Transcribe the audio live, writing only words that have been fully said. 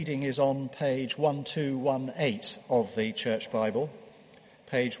Reading is on page 1218 of the Church Bible,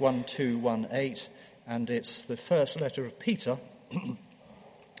 page 1218, and it's the first letter of Peter,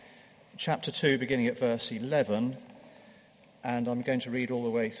 chapter 2, beginning at verse 11, and I'm going to read all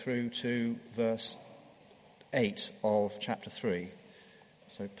the way through to verse 8 of chapter 3.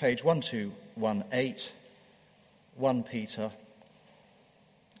 So page 1218, 1 Peter,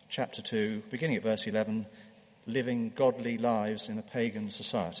 chapter 2, beginning at verse 11, living godly lives in a pagan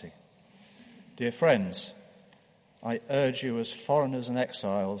society. Dear friends, I urge you as foreigners and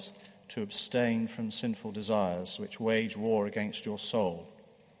exiles to abstain from sinful desires which wage war against your soul.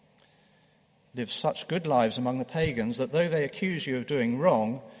 Live such good lives among the pagans that though they accuse you of doing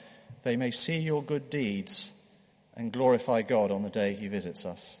wrong, they may see your good deeds and glorify God on the day he visits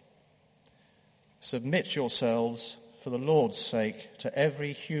us. Submit yourselves for the Lord's sake to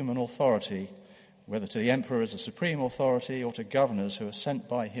every human authority, whether to the emperor as a supreme authority or to governors who are sent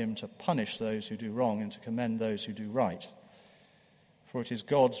by him to punish those who do wrong and to commend those who do right. For it is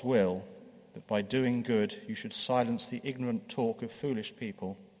God's will that by doing good you should silence the ignorant talk of foolish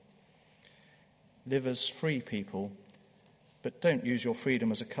people. Live as free people, but don't use your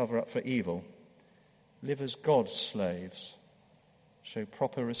freedom as a cover-up for evil. Live as God's slaves. Show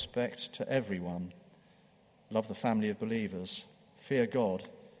proper respect to everyone. Love the family of believers. Fear God.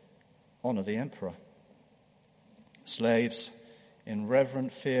 Honour the emperor. Slaves, in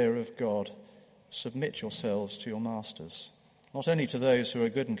reverent fear of God, submit yourselves to your masters, not only to those who are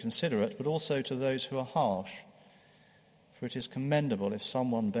good and considerate, but also to those who are harsh. For it is commendable if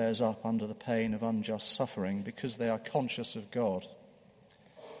someone bears up under the pain of unjust suffering because they are conscious of God.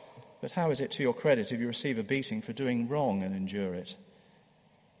 But how is it to your credit if you receive a beating for doing wrong and endure it?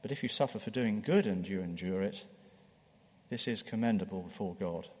 But if you suffer for doing good and you endure it, this is commendable before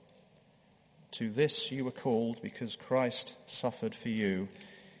God. To this you were called because Christ suffered for you,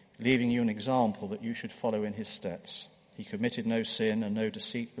 leaving you an example that you should follow in his steps. He committed no sin and no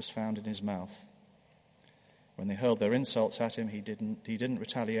deceit was found in his mouth. When they hurled their insults at him, he didn't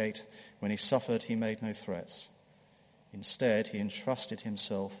retaliate. When he suffered, he made no threats. Instead, he entrusted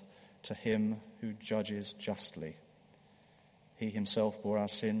himself to him who judges justly. He himself bore our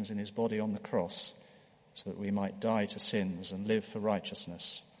sins in his body on the cross so that we might die to sins and live for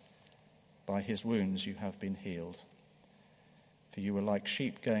righteousness. By his wounds you have been healed. For you were like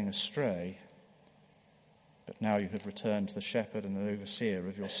sheep going astray, but now you have returned to the shepherd and overseer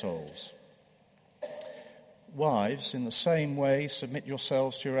of your souls. Wives, in the same way, submit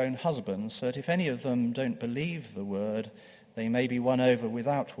yourselves to your own husbands, so that if any of them don't believe the word, they may be won over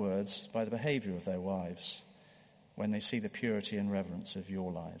without words by the behavior of their wives, when they see the purity and reverence of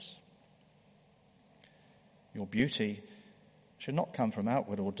your lives. Your beauty should not come from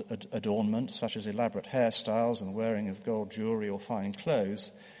outward adornment, such as elaborate hairstyles and wearing of gold jewelry or fine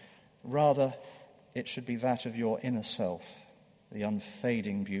clothes. Rather, it should be that of your inner self, the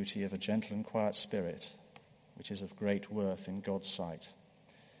unfading beauty of a gentle and quiet spirit, which is of great worth in God's sight.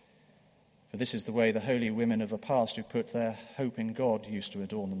 For this is the way the holy women of the past who put their hope in God used to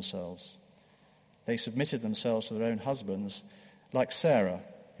adorn themselves. They submitted themselves to their own husbands, like Sarah,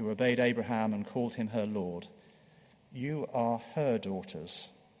 who obeyed Abraham and called him her Lord. You are her daughters,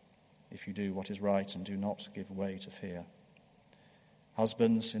 if you do what is right and do not give way to fear.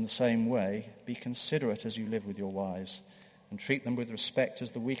 Husbands, in the same way, be considerate as you live with your wives, and treat them with respect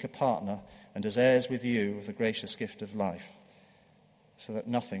as the weaker partner and as heirs with you of the gracious gift of life, so that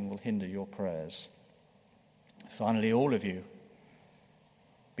nothing will hinder your prayers. Finally, all of you,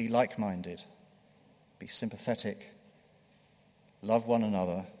 be like-minded, be sympathetic, love one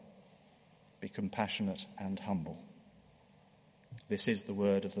another, be compassionate and humble. This is the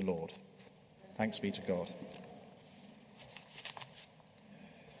word of the Lord. Thanks be to God.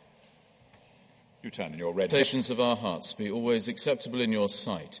 You turn in your red. Meditations of our hearts be always acceptable in your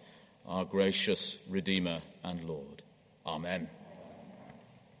sight, our gracious Redeemer and Lord. Amen.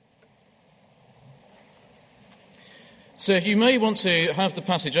 So you may want to have the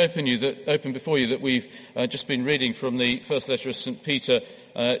passage open before you that we've just been reading from the first letter of St. Peter,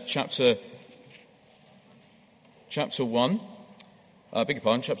 chapter 1.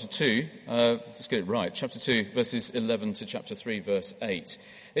 Chapter 2. Let's get it right. Chapter 2, verses 11 to chapter 3, verse 8.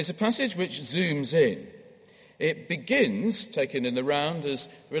 It's a passage which zooms in. It begins, taken in the round, as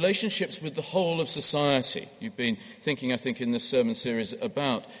relationships with the whole of society. You've been thinking, I think, in this sermon series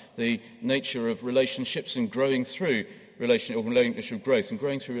about the nature of relationships and growing through issue of growth, and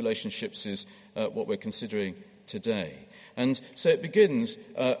growing through relationships is what we're considering today. And so it begins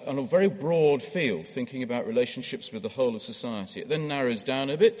on a very broad field, thinking about relationships with the whole of society. It then narrows down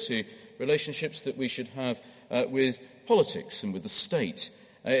a bit to relationships that we should have with politics and with the state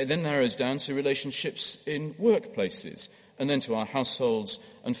It then narrows down to relationships in workplaces, and then to our households,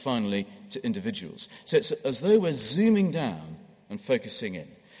 and finally to individuals. So it's as though we're zooming down and focusing in.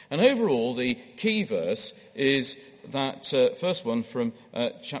 And overall, the key verse is that first one from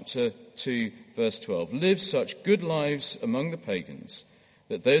chapter 2, verse 12. Live such good lives among the pagans,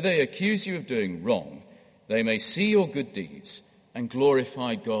 that though they accuse you of doing wrong, they may see your good deeds and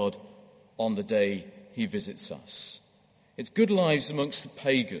glorify God on the day he visits us. It's good lives amongst the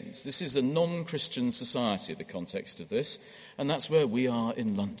pagans. This is a non-Christian society, the context of this, and that's where we are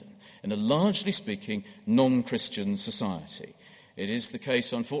in London, in a largely speaking non-Christian society. It is the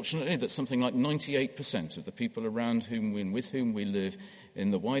case, unfortunately, that something like 98% of the people around whom and with whom we live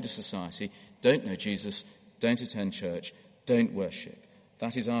in the wider society don't know Jesus, don't attend church, don't worship.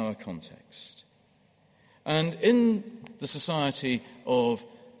 That is our context. And in the society of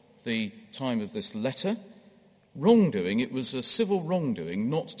the time of this letter, wrongdoing, it was a civil wrongdoing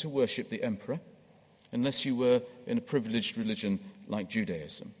not to worship the emperor unless you were in a privileged religion like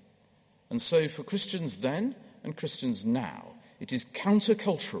Judaism. And so for Christians then and Christians now, it is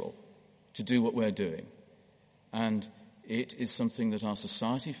countercultural to do what we're doing. And it is something that our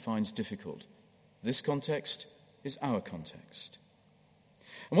society finds difficult. This context is our context.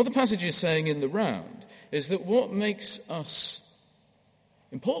 And what the passage is saying in the round is that what makes us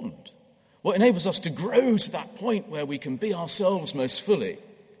important, what enables us to grow to that point where we can be ourselves most fully,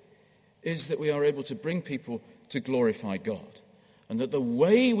 is that we are able to bring people to glorify God. And that the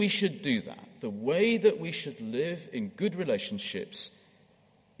way we should do that, the way that we should live in good relationships,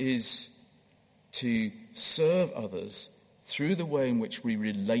 is to serve others through the way in which we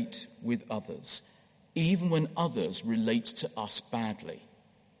relate with others, even when others relate to us badly.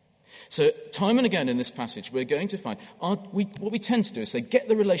 So time and again in this passage, we're going to find what we tend to do is say, get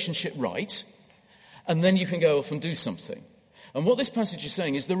the relationship right, and then you can go off and do something. And what this passage is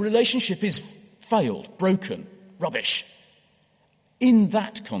saying is the relationship is failed, broken, rubbish. In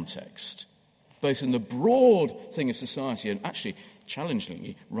that context, both in the broad thing of society and actually,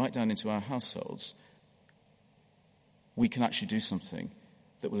 challengingly, right down into our households, we can actually do something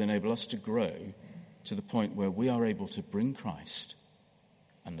that will enable us to grow to the point where we are able to bring Christ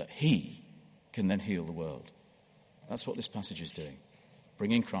and that he can then heal the world. That's what this passage is doing,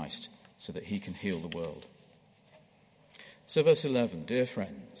 bringing Christ so that he can heal the world. So verse 11, dear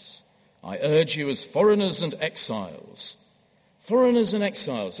friends, I urge you as foreigners and exiles. Foreigners and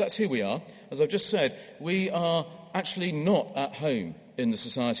exiles, that's who we are. As I've just said, we are actually not at home in the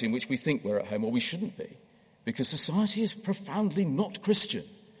society in which we think we're at home, or we shouldn't be, because society is profoundly not Christian.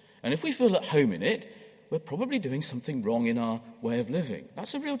 And if we feel at home in it, we're probably doing something wrong in our way of living.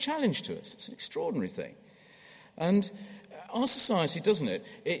 That's a real challenge to us. It's an extraordinary thing. And our society, doesn't it?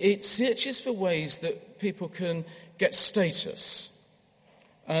 It searches for ways that people can get status.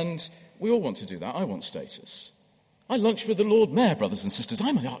 And we all want to do that. I want status. I lunch with the Lord Mayor, brothers and sisters.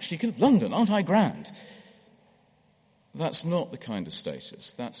 I'm the Archdeacon of London. Aren't I grand? That's not the kind of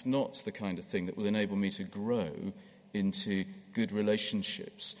status. That's not the kind of thing that will enable me to grow into good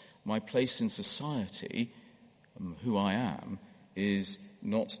relationships. My place in society, who I am, is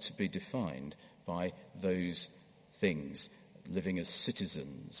not to be defined by those things. Living as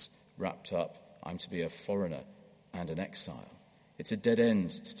citizens, wrapped up, I'm to be a foreigner and an exile. It's a dead end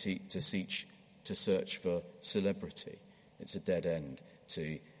to search for celebrity. It's a dead end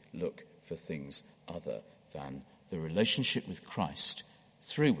to look for things other than the relationship with Christ,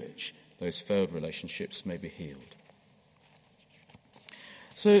 through which those failed relationships may be healed.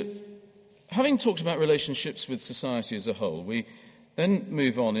 So, having talked about relationships with society as a whole, we then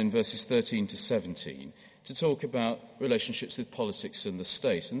move on in verses 13 to 17 to talk about relationships with politics and the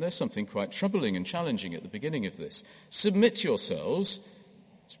state. And there's something quite troubling and challenging at the beginning of this. Submit yourselves,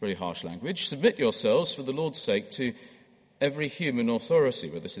 it's very harsh language, submit yourselves for the Lord's sake to every human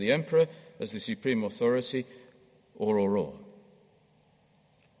authority, whether to the emperor as the supreme authority or.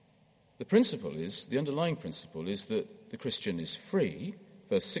 The underlying principle is that the Christian is free.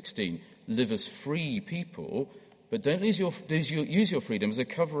 Verse 16, live as free people, but don't use your freedom as a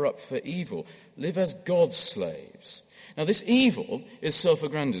cover-up for evil. Live as God's slaves. Now, this evil is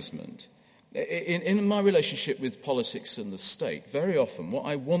self-aggrandizement. In my relationship with politics and the state, very often what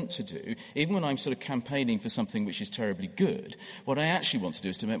I want to do, even when I'm sort of campaigning for something which is terribly good, what I actually want to do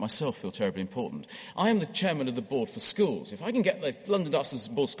is to make myself feel terribly important. I am the chairman of the board for schools. If I can get the London Dusters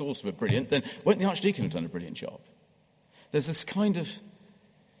board schools to be brilliant, then won't the Archdeacon have done a brilliant job? There's this kind of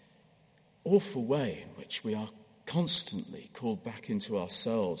awful way in which we are constantly called back into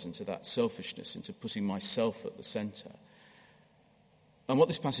ourselves, into that selfishness, into putting myself at the centre. And what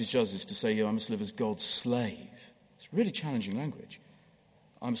this passage does is to say, I must live as God's slave. It's really challenging language.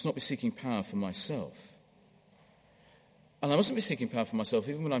 I must not be seeking power for myself. And I mustn't be seeking power for myself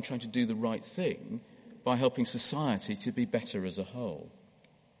even when I'm trying to do the right thing by helping society to be better as a whole.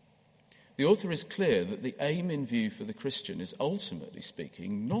 The author is clear that the aim in view for the Christian is, ultimately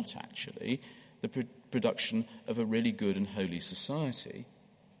speaking, not actually the production of a really good and holy society.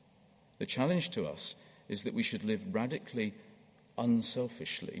 The challenge to us is that we should live radically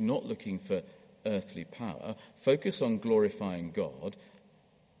unselfishly, not looking for earthly power, focus on glorifying God,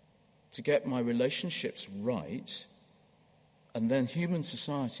 to get my relationships right, and then human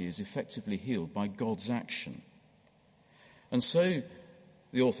society is effectively healed by God's action. And so,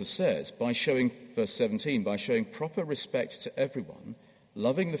 the author says, verse 17, by showing proper respect to everyone,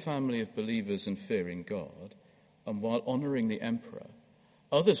 loving the family of believers and fearing God, and while honouring the emperor,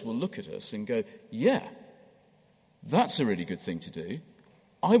 others will look at us and go, yeah, that's a really good thing to do.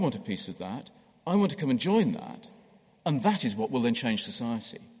 I want a piece of that. I want to come and join that. And that is what will then change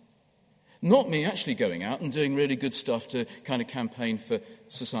society. Not me actually going out and doing really good stuff to kind of campaign for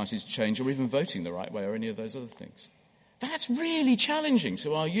society's change or even voting the right way or any of those other things. That's really challenging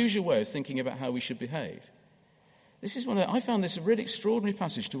to our usual way of thinking about how we should behave. I found this a really extraordinary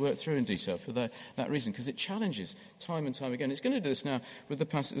passage to work through in detail for that reason, because it challenges time and time again. It's going to do this now with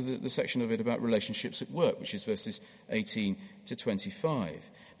the section of it about relationships at work, which is verses 18 to 25.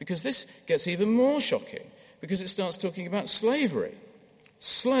 Because this gets even more shocking, because it starts talking about slavery.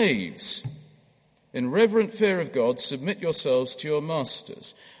 Slaves, in reverent fear of God, submit yourselves to your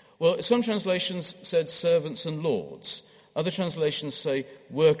masters. Well, some translations said servants and lords. Other translations say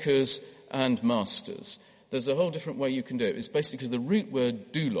workers and masters. There's a whole different way you can do it. It's basically because the root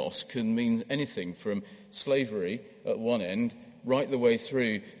word doulos can mean anything from slavery at one end right the way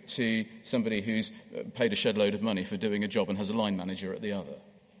through to somebody who's paid a shed load of money for doing a job and has a line manager at the other.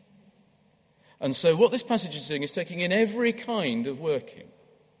 And so what this passage is doing is taking in every kind of working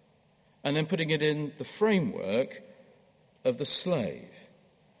and then putting it in the framework of the slave.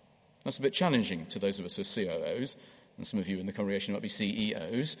 That's a bit challenging to those of us as COOs, and some of you in the congregation might be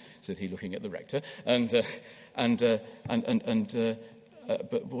CEOs, said he looking at the rector. But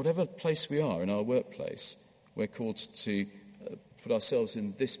whatever place we are in our workplace, we're called to put ourselves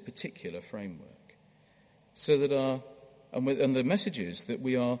in this particular framework, so that and the message is that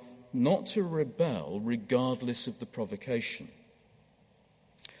we are not to rebel regardless of the provocation.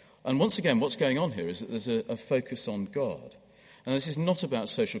 And once again, what's going on here is that there's a focus on God. And this is not about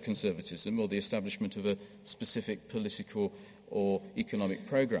social conservatism or the establishment of a specific political or economic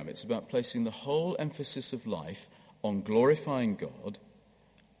program. It's about placing the whole emphasis of life on glorifying God.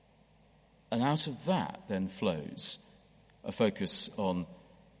 And out of that then flows a focus on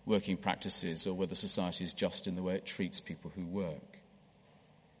working practices or whether society is just in the way it treats people who work.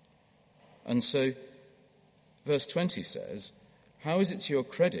 And so, verse 20 says, "How is it to your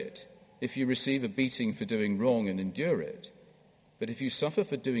credit if you receive a beating for doing wrong and endure it? But if you suffer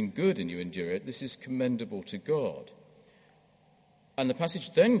for doing good and you endure it, this is commendable to God." And the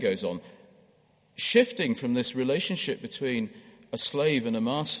passage then goes on, shifting from this relationship between a slave and a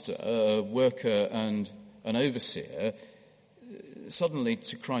master, a worker and an overseer, suddenly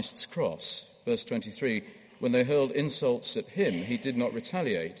to Christ's cross. Verse 23, "When they hurled insults at him, he did not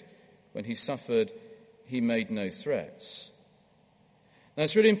retaliate. When he suffered, he made no threats." Now,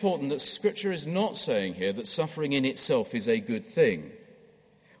 it's really important that Scripture is not saying here that suffering in itself is a good thing.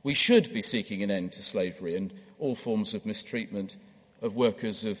 We should be seeking an end to slavery and all forms of mistreatment of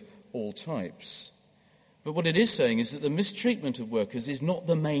workers of all types. But what it is saying is that the mistreatment of workers is not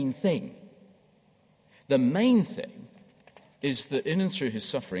the main thing. The main thing is that in and through his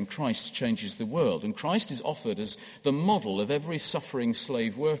suffering, Christ changes the world. And Christ is offered as the model of every suffering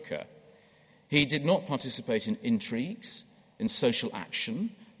slave worker. He did not participate in intrigues, in social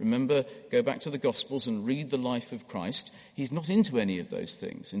action. Remember, go back to the Gospels and read the life of Christ. He's not into any of those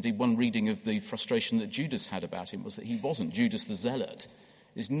things. Indeed, one reading of the frustration that Judas had about him was that he wasn't. Judas the Zealot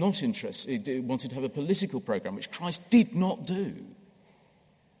is not interested. He wanted to have a political program, which Christ did not do.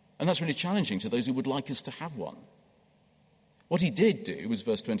 And that's really challenging to those who would like us to have one. What he did do was,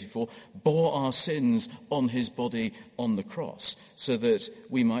 verse 24, bore our sins on his body on the cross so that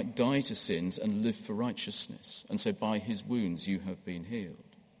we might die to sins and live for righteousness. And so by his wounds you have been healed.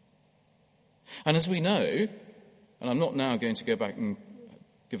 And as we know, and I'm not now going to go back and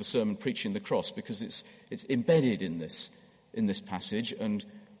give a sermon preaching the cross because it's embedded in this passage and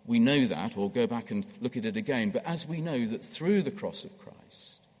we know that, or go back and look at it again. But as we know that through the cross of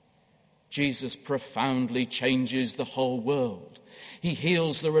Christ, Jesus profoundly changes the whole world. He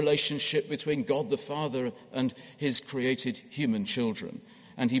heals the relationship between God the Father and his created human children.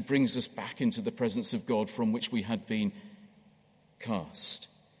 And he brings us back into the presence of God from which we had been cast.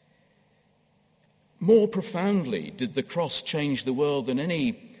 more profoundly did the cross change the world than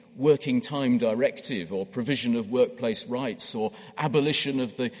any working time directive or provision of workplace rights or abolition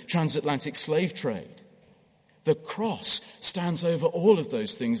of the transatlantic slave trade. The cross stands over all of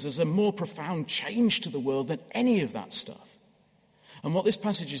those things as a more profound change to the world than any of that stuff. And what this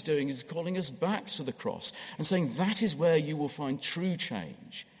passage is doing is calling us back to the cross and saying that is where you will find true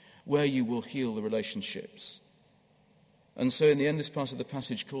change, where you will heal the relationships. And so in the end, this part of the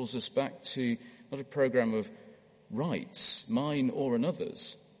passage calls us back to not a program of rights, mine or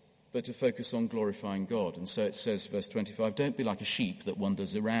another's, but to focus on glorifying God. And so it says, verse 25, don't be like a sheep that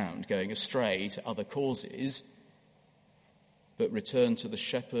wanders around, going astray to other causes, but return to the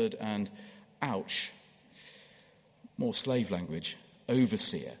shepherd and, ouch, more slave language,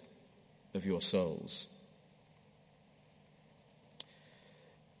 overseer of your souls.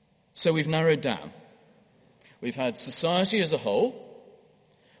 So we've narrowed down. We've had society as a whole,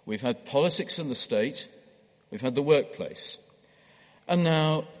 we've had politics and the state, we've had the workplace. And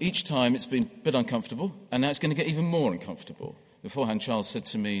now, each time it's been a bit uncomfortable, and now it's going to get even more uncomfortable. Beforehand, Charles said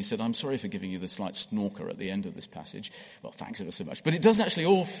to me, he said, I'm sorry for giving you the slight snorker at the end of this passage. Well, thanks ever so much. But it does actually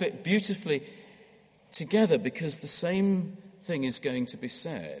all fit beautifully together, because the same thing is going to be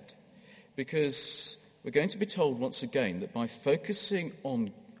said. Because we're going to be told once again that by focusing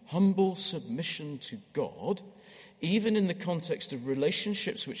on humble submission to God, even in the context of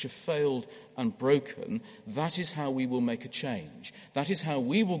relationships which have failed and broken, that is how we will make a change. That is how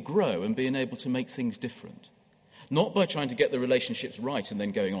we will grow and being able to make things different. Not by trying to get the relationships right and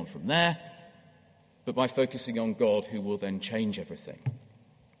then going on from there, but by focusing on God, who will then change everything.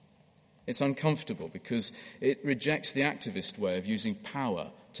 It's uncomfortable because it rejects the activist way of using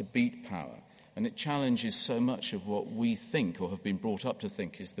power to beat power, and it challenges so much of what we think or have been brought up to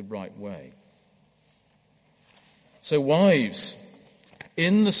think is the right way. So wives,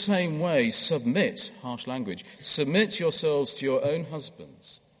 in the same way, submit, harsh language, submit yourselves to your own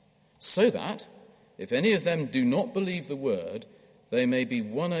husbands, so that, if any of them do not believe the word, they may be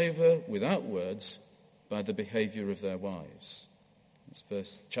won over without words by the behavior of their wives.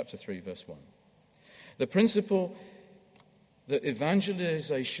 That's chapter 3, verse 1. The principle that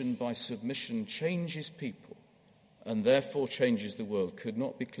evangelization by submission changes people and therefore changes the world could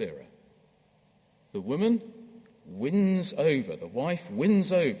not be clearer. The woman wins over, the wife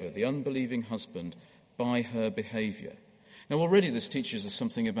wins over the unbelieving husband by her behavior. Now already this teaches us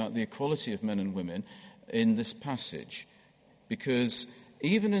something about the equality of men and women in this passage, because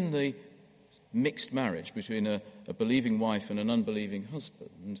even in the mixed marriage between a believing wife and an unbelieving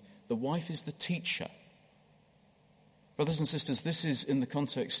husband, the wife is the teacher. Brothers and sisters, this is in the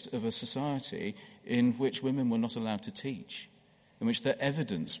context of a society in which women were not allowed to teach, in which their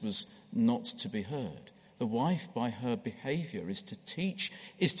evidence was not to be heard. The wife, by her behavior, is to teach,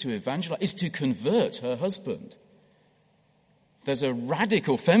 is to evangelize, is to convert her husband. There's a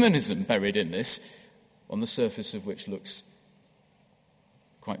radical feminism buried in this, on the surface of which looks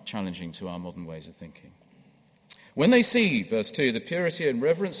quite challenging to our modern ways of thinking. When they see, verse 2, the purity and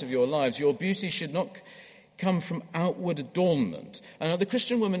reverence of your lives, your beauty should not come from outward adornment. And the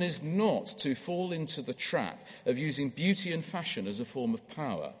Christian woman is not to fall into the trap of using beauty and fashion as a form of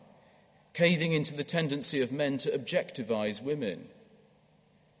power, caving into the tendency of men to objectivize women.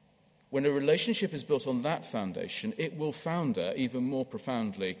 When a relationship is built on that foundation, it will founder even more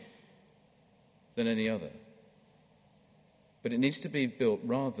profoundly than any other. But it needs to be built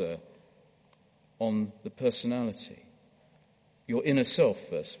rather on the personality, your inner self,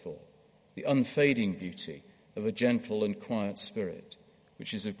 verse 4, the unfading beauty of a gentle and quiet spirit,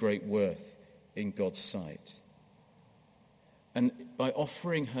 which is of great worth in God's sight. And by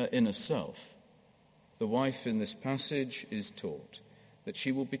offering her inner self, the wife in this passage is taught that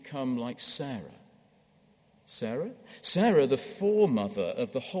she will become like Sarah. Sarah, the foremother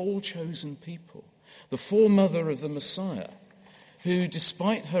of the whole chosen people, the foremother of the Messiah, who,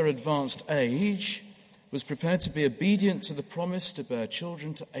 despite her advanced age, was prepared to be obedient to the promise to bear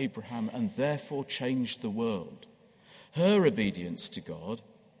children to Abraham and therefore changed the world. Her obedience to God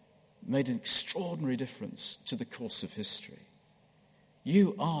made an extraordinary difference to the course of history.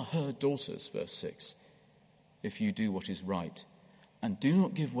 You are her daughters, verse 6, if you do what is right, and do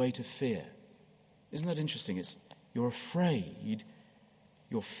not give way to fear. Isn't that interesting? You're afraid.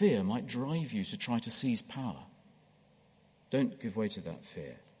 Your fear might drive you to try to seize power. Don't give way to that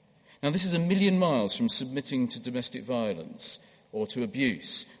fear. Now, this is a million miles from submitting to domestic violence or to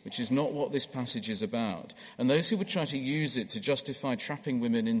abuse, which is not what this passage is about. And those who would try to use it to justify trapping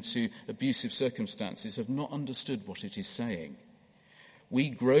women into abusive circumstances have not understood what it is saying. We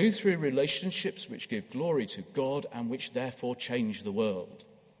grow through relationships which give glory to God and which therefore change the world.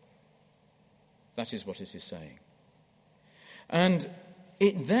 That is what it is saying. And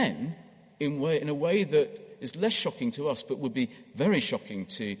it then, in a way that is less shocking to us, but would be very shocking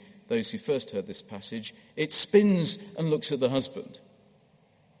to those who first heard this passage, it spins and looks at the husband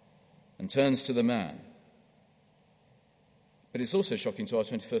and turns to the man. But it's also shocking to our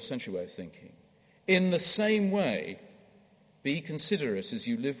 21st century way of thinking. In the same way, be considerate as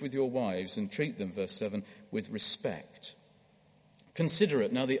you live with your wives and treat them, verse 7, with respect.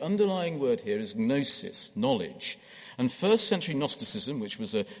 Considerate. Now, the underlying word here is gnosis, knowledge. And first century Gnosticism, which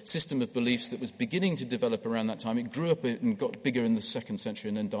was a system of beliefs that was beginning to develop around that time, it grew up and got bigger in the second century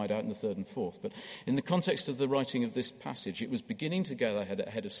and then died out in the third and fourth. But in the context of the writing of this passage, it was beginning to gather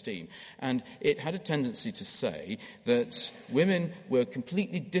ahead of steam. And it had a tendency to say that women were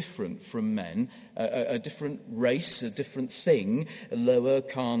completely different from men, a different race, a different thing, lower,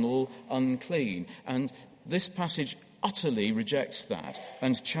 carnal, unclean. And this passage utterly rejects that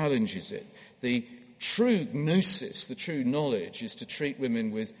and challenges it. The true gnosis, the true knowledge, is to treat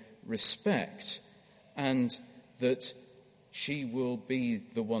women with respect, and that she will be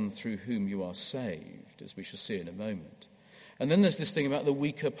the one through whom you are saved, as we shall see in a moment. And then there's this thing about the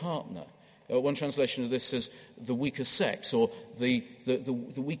weaker partner. One translation of this says the weaker sex, or the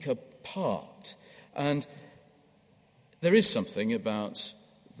weaker part. And there is something about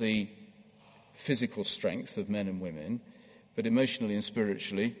the physical strength of men and women, but emotionally and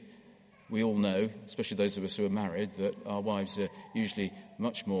spiritually, we all know, especially those of us who are married, that our wives are usually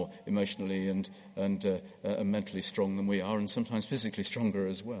much more emotionally and mentally strong than we are, and sometimes physically stronger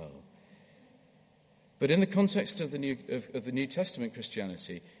as well. But in the context of the New Testament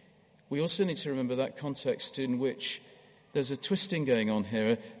Christianity, we also need to remember that context in which there's a twisting going on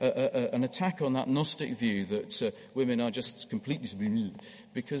here, an attack on that Gnostic view that women are just completely,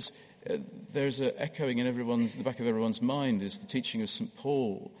 because there's an echoing in the back of everyone's mind is the teaching of St.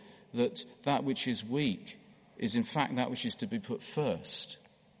 Paul, that which is weak is in fact that which is to be put first,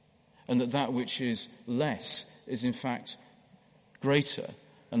 and that which is less is in fact greater,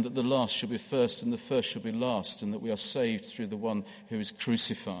 and that the last shall be first and the first shall be last, and that we are saved through the one who is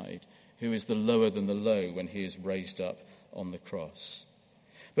crucified, who is the lower than the low when he is raised up on the cross.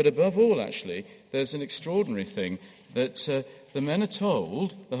 But above all, actually, there's an extraordinary thing that the men are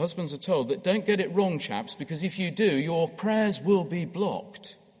told, the husbands are told, that don't get it wrong, chaps, because if you do, your prayers will be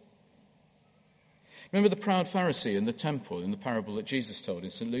blocked. Remember the proud Pharisee in the temple in the parable that Jesus told in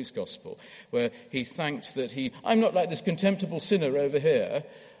St. Luke's Gospel, where he thanked that I'm not like this contemptible sinner over here.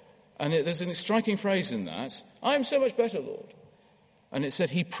 And there's a striking phrase in that, I am so much better, Lord. And it said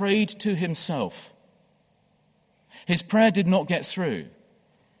he prayed to himself. His prayer did not get through.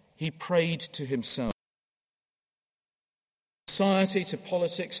 He prayed to himself. Society, to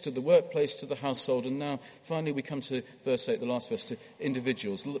politics, to the workplace, to the household, and now finally we come to verse 8, the last verse, to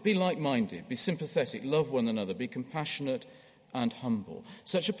individuals. Be like-minded, be sympathetic, love one another, be compassionate and humble.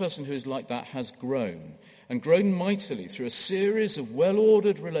 Such a person who is like that has grown, and grown mightily through a series of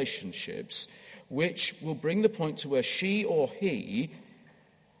well-ordered relationships which will bring the point to where she or he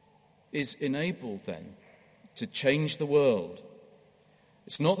is enabled then to change the world.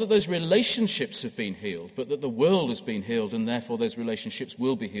 It's not that those relationships have been healed, but that the world has been healed, and therefore those relationships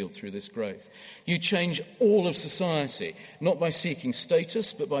will be healed through this growth. You change all of society, not by seeking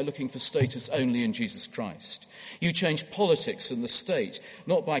status, but by looking for status only in Jesus Christ. You change politics and the state,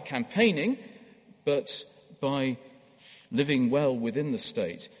 not by campaigning, but by living well within the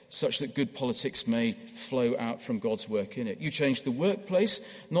state, such that good politics may flow out from God's work in it. You change the workplace,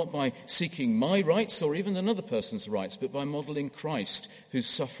 not by seeking my rights or even another person's rights, but by modelling Christ, whose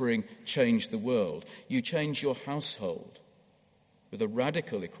suffering changed the world. You change your household with a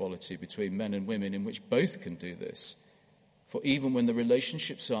radical equality between men and women in which both can do this. For even when the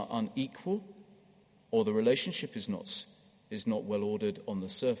relationships are unequal, or the relationship is not well ordered on the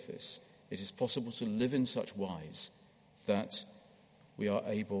surface, it is possible to live in such wise that we are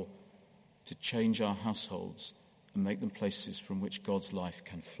able to change our households and make them places from which God's life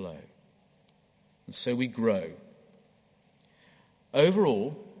can flow. And so we grow.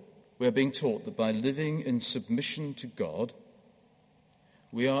 Overall, we are being taught that by living in submission to God,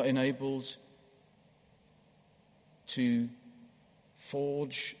 we are enabled to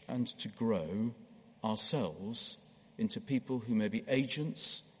forge and to grow ourselves into people who may be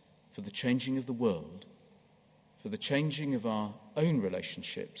agents for the changing of the world, for the changing of our own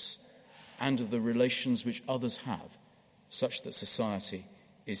relationships and of the relations which others have, such that society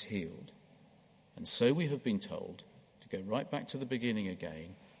is healed. And so we have been told to go right back to the beginning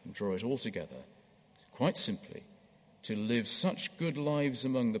again and draw it all together, quite simply, to live such good lives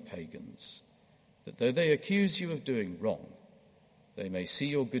among the pagans that though they accuse you of doing wrong, they may see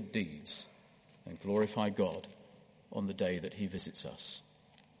your good deeds and glorify God on the day that he visits us.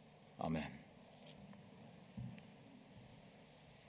 Amen.